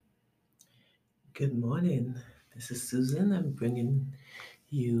Good morning. This is Susan. I'm bringing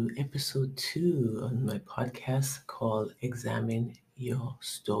you episode 2 on my podcast called Examine Your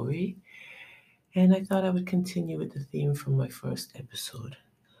Story. And I thought I would continue with the theme from my first episode,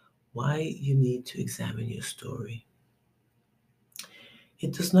 why you need to examine your story.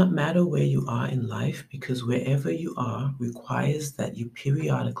 It does not matter where you are in life because wherever you are requires that you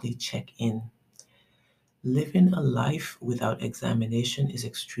periodically check in. Living a life without examination is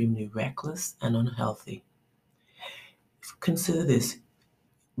extremely reckless and unhealthy. Consider this: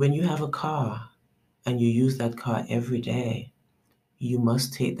 when you have a car and you use that car every day, you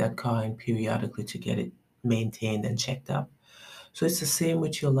must take that car in periodically to get it maintained and checked up. So it's the same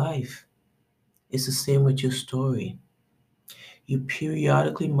with your life. It's the same with your story. You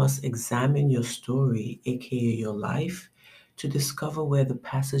periodically must examine your story, aka your life, to discover where the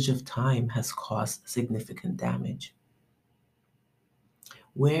passage of time has caused significant damage.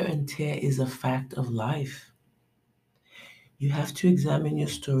 Wear and tear is a fact of life. You have to examine your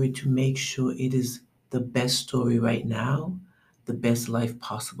story to make sure it is the best story right now, the best life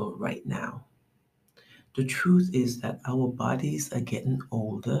possible right now. The truth is that our bodies are getting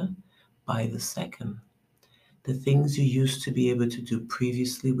older by the second. The things you used to be able to do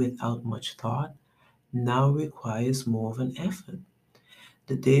previously without much thought now requires more of an effort.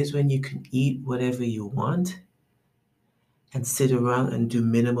 The days when you can eat whatever you want and sit around and do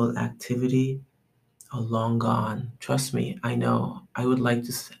minimal activity are long gone. Trust me, I know. I would like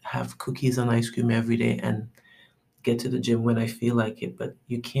to have cookies and ice cream every day and get to the gym when I feel like it, but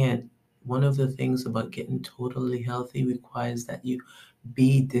you can't. One of the things about getting totally healthy requires that you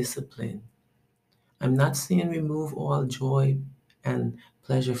be disciplined. I'm not saying remove all joy and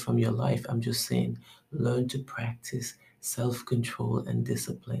pleasure from your life. I'm just saying learn to practice self control and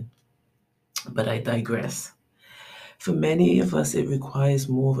discipline. But I digress. For many of us, it requires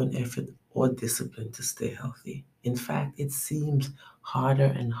more of an effort or discipline to stay healthy. In fact, it seems harder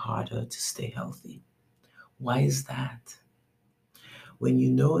and harder to stay healthy. Why is that? When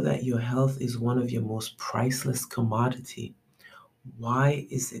you know that your health is one of your most priceless commodity, why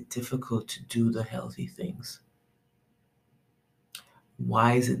is it difficult to do the healthy things?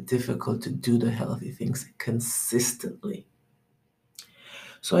 Why is it difficult to do the healthy things consistently?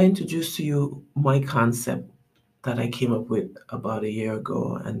 So I introduced to you my concept that I came up with about a year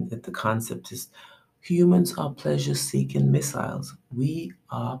ago, and the concept is humans are pleasure seeking missiles. We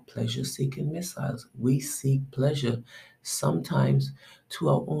are pleasure seeking missiles. We seek pleasure sometimes to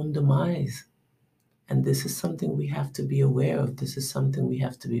our own demise. And this is something we have to be aware of. This is something we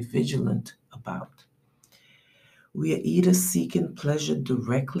have to be vigilant about. We are either seeking pleasure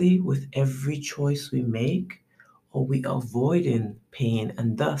directly with every choice we make, or we are avoiding pain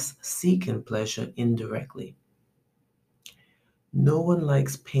and thus seeking pleasure indirectly. No one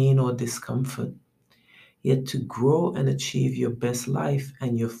likes pain or discomfort, yet to grow and achieve your best life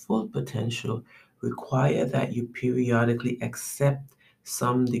and your full potential require that you periodically accept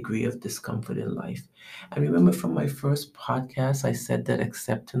some degree of discomfort in life. And remember from my first podcast, I said that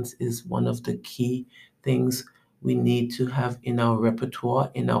acceptance is one of the key things we need to have in our repertoire,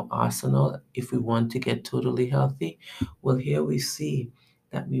 in our arsenal, if we want to get totally healthy. Well, here we see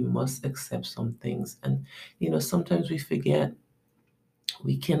that we must accept some things. And, sometimes we forget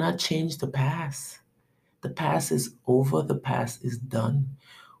we cannot change the past. The past is over, the past is done.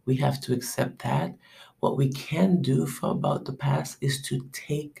 We have to accept that. What we can do for about the past is to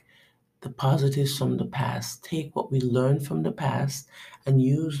take the positives from the past, take what we learned from the past, and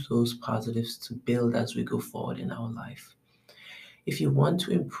use those positives to build as we go forward in our life. If you want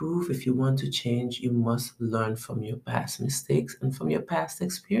to improve, if you want to change, you must learn from your past mistakes and from your past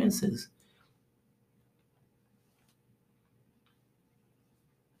experiences.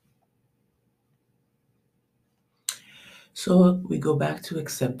 So we go back to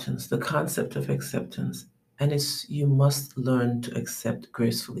acceptance, the concept of acceptance. And it's you must learn to accept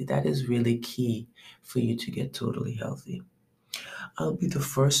gracefully. That is really key for you to get totally healthy. I'll be the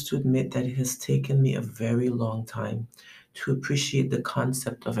first to admit that it has taken me a very long time to appreciate the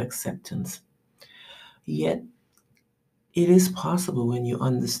concept of acceptance. Yet, it is possible when you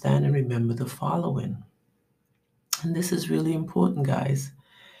understand and remember the following. And this is really important, guys.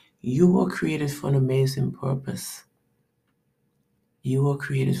 You were created for an amazing purpose. You were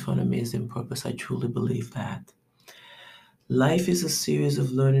created for an amazing purpose. I truly believe that. Life is a series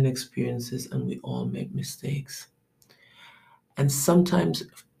of learning experiences, and we all make mistakes. And sometimes,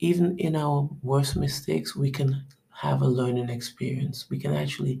 even in our worst mistakes, we can have a learning experience. We can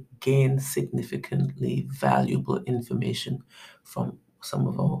actually gain significantly valuable information from some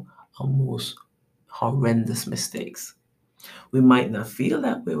of our most horrendous mistakes. We might not feel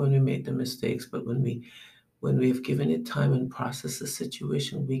that way when we make the mistakes, but when we have given it time and processed the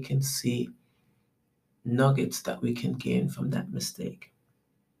situation, we can see nuggets that we can gain from that mistake.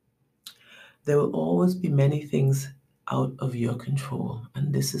 There will always be many things out of your control.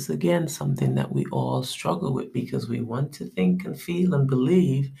 And this is again something that we all struggle with because we want to think and feel and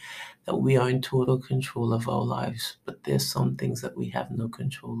believe that we are in total control of our lives. But there's some things that we have no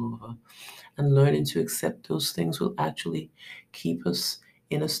control over. And learning to accept those things will actually keep us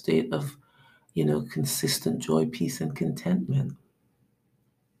in a state of, consistent joy, peace, and contentment.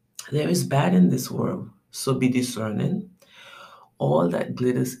 There is bad in this world, so be discerning. All that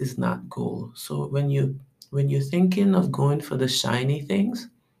glitters is not gold. So when you're thinking of going for the shiny things,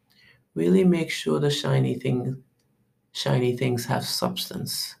 really make sure the shiny things have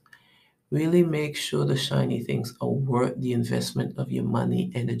substance. Really make sure the shiny things are worth the investment of your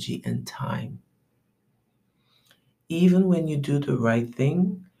money, energy, and time. Even when you do the right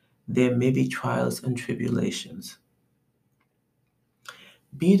thing, there may be trials and tribulations.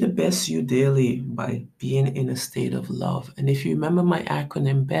 Be the best you daily by being in a state of love. And if you remember my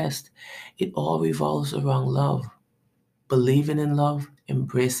acronym BEST, it all revolves around love. Believing in love,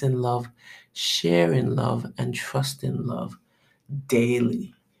 embracing love, sharing love, and trusting love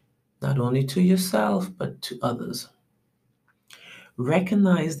daily, not only to yourself, but to others.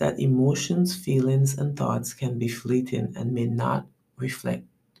 Recognize that emotions, feelings, and thoughts can be fleeting and may not reflect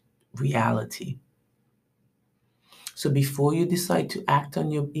reality. So before you decide to act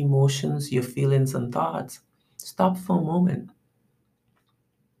on your emotions, your feelings, and thoughts, stop for a moment,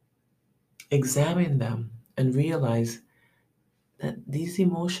 examine them, and realize that these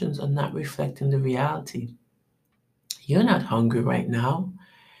emotions are not reflecting the reality. You're not hungry right now.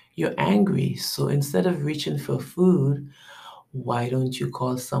 You're angry. So instead of reaching for food, why don't you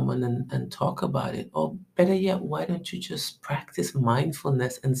call someone and talk about it? Or better yet, why don't you just practice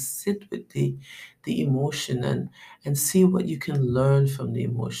mindfulness and sit with the emotion and see what you can learn from the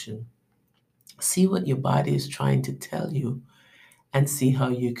emotion? See what your body is trying to tell you and see how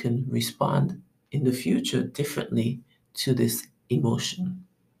you can respond in the future differently to this emotion.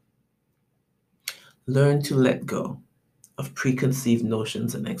 Learn to let go of preconceived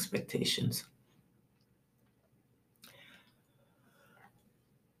notions and expectations.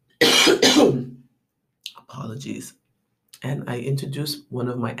 Apologies. And I introduced one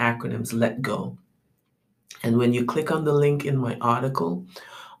of my acronyms, Let Go. And when you click on the link in my article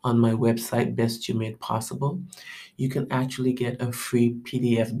on my website, Best You Made Possible, you can actually get a free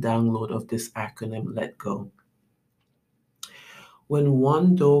PDF download of this acronym, Let Go. When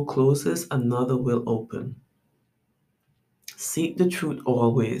one door closes, another will open. Seek the truth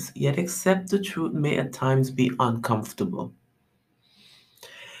always, yet accept the truth may at times be uncomfortable.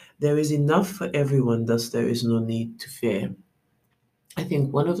 There is enough for everyone, thus there is no need to fear. I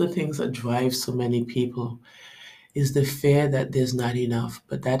think one of the things that drives so many people is the fear that there's not enough,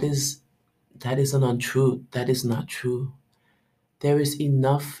 but that is an untruth. That is not true. There is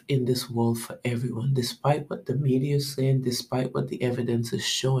enough in this world for everyone, despite what the media is saying, despite what the evidence is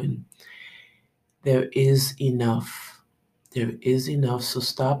showing. There is enough. There is enough. So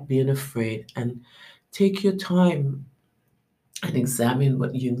stop being afraid and take your time and examine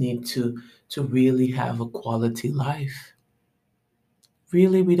what you need to really have a quality life.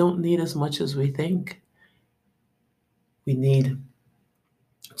 Really, we don't need as much as we think. We need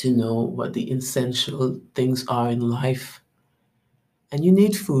to know what the essential things are in life. And you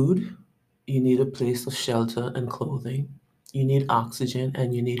need food, you need a place of shelter and clothing, you need oxygen,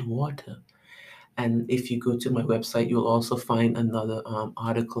 and you need water. And if you go to my website, you'll also find another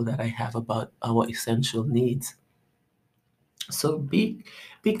article that I have about our essential needs. So be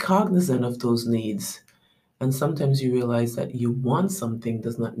cognizant of those needs. And sometimes you realize that you want something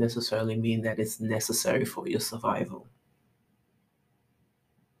does not necessarily mean that it's necessary for your survival.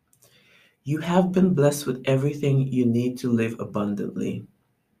 You have been blessed with everything you need to live abundantly.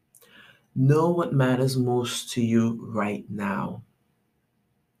 Know what matters most to you right now.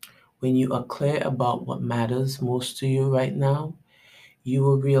 When you are clear about what matters most to you right now, you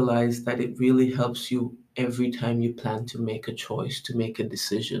will realize that it really helps you every time you plan to make a choice, to make a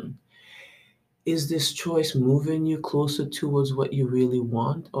decision. Is this choice moving you closer towards what you really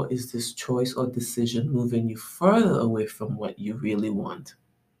want, or is this choice or decision moving you further away from what you really want?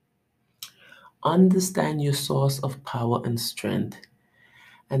 Understand your source of power and strength.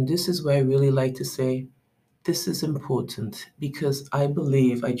 And this is where I really like to say, this is important because I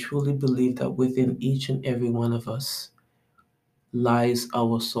truly believe that within each and every one of us lies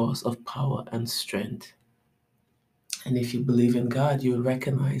our source of power and strength. And if you believe in God, you'll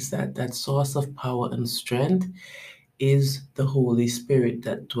recognize that that source of power and strength is the Holy Spirit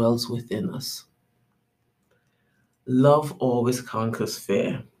that dwells within us. Love always conquers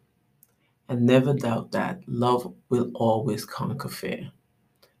fear. And never doubt that love will always conquer fear.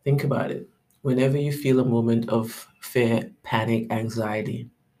 Think about it. Whenever you feel a moment of fear, panic, anxiety,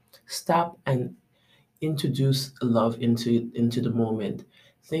 stop and introduce love into the moment.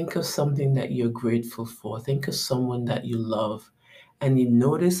 Think of something that you're grateful for. Think of someone that you love, and you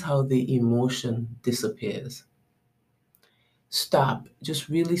notice how the emotion disappears. Stop. Just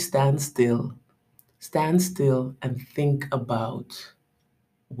really stand still. Stand still and think about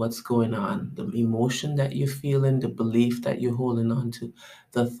what's going on, the emotion that you're feeling, the belief that you're holding on to,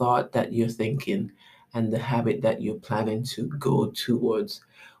 the thought that you're thinking, and the habit that you're planning to go towards.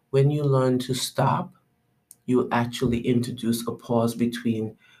 When you learn to stop, you'll actually introduce a pause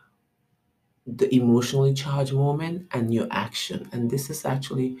between the emotionally charged moment and your action. And this is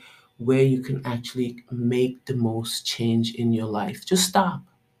actually where you can actually make the most change in your life. Just stop.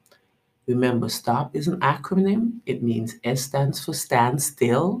 Remember, STOP is an acronym. It means S stands for stand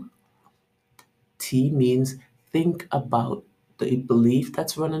still. T means think about the belief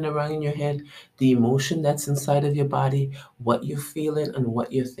that's running around in your head, the emotion that's inside of your body, what you're feeling, and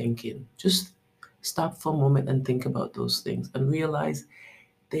what you're thinking. Just stop for a moment and think about those things and realize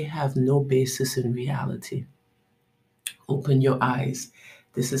they have no basis in reality. Open your eyes.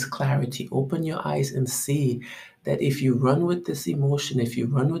 This is clarity. Open your eyes and see that if you run with this emotion, if you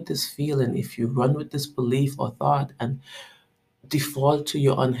run with this feeling, if you run with this belief or thought and default to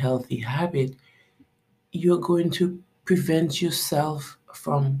your unhealthy habit, you're going to prevent yourself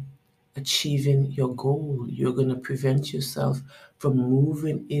from achieving your goal. You're going to prevent yourself from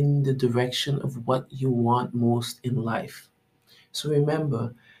moving in the direction of what you want most in life. So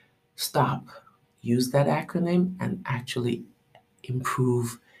remember, stop. Use that acronym and actually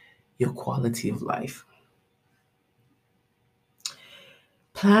improve your quality of life.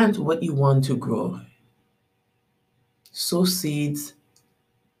 Plant what you want to grow. Sow seeds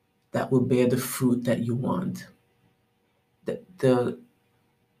that will bear the fruit that you want. The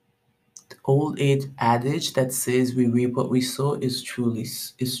old age adage that says we reap what we sow is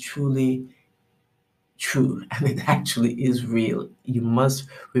truly true, and it actually is real. You must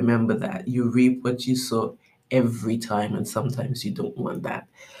remember that you reap what you sow every time, and sometimes you don't want that.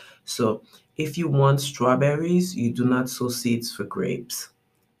 So if you want strawberries, you do not sow seeds for grapes.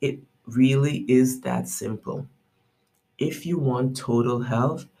 It really is that simple. If you want total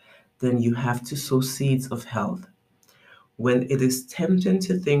health, then you have to sow seeds of health. When it is tempting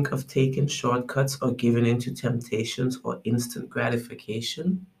to think of taking shortcuts or giving into temptations or instant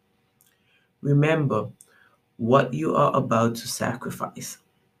gratification, remember what you are about to sacrifice.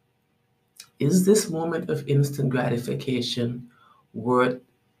 Is this moment of instant gratification worth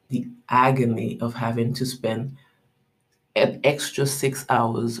the agony of having to spend an extra 6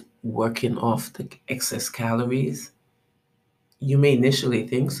 hours working off the excess calories? You may initially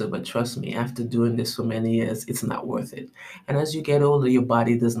think so, but trust me, after doing this for many years, it's not worth it. And as you get older, your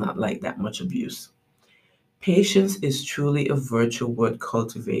body does not like that much abuse. Patience is truly a virtue worth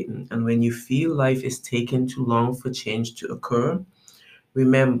cultivating, and when you feel life is taking too long for change to occur,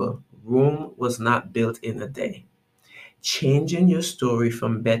 remember, Rome was not built in a day. Changing your story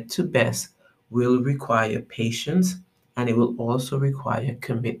from bed to best will require patience, and it will also require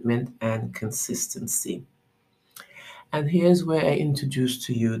commitment and consistency. And here's where I introduce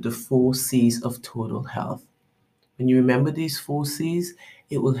to you the 4 C's of total health. When you remember these 4 C's,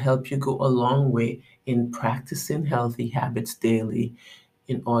 it will help you go a long way in practicing healthy habits daily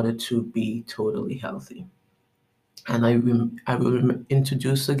in order to be totally healthy. And I will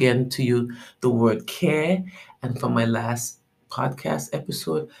introduce again to you the word care. And for my last podcast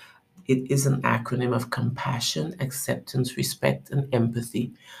episode, it is an acronym of compassion, acceptance, respect, and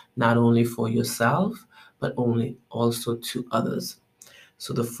empathy, not only for yourself, but only also to others.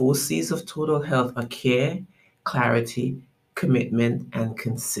 So the 4 C's of total health are care, clarity, commitment, and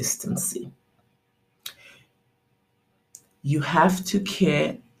consistency. You have to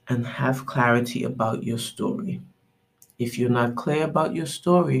care and have clarity about your story. If you're not clear about your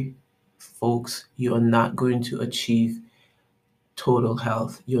story, folks, you are not going to achieve total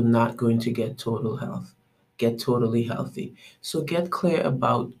health. You're not going to get total health. Get totally healthy. So get clear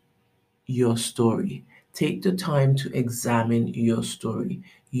about your story. Take the time to examine your story.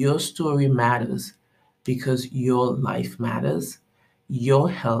 Your story matters because your life matters. Your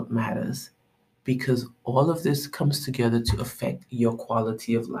health matters because all of this comes together to affect your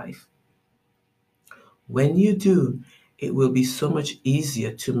quality of life. When you do, it will be so much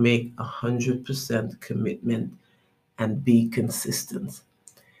easier to make 100% commitment and be consistent.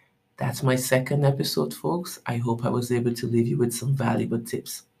 That's my second episode, folks. I hope I was able to leave you with some valuable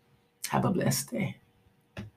tips. Have a blessed day.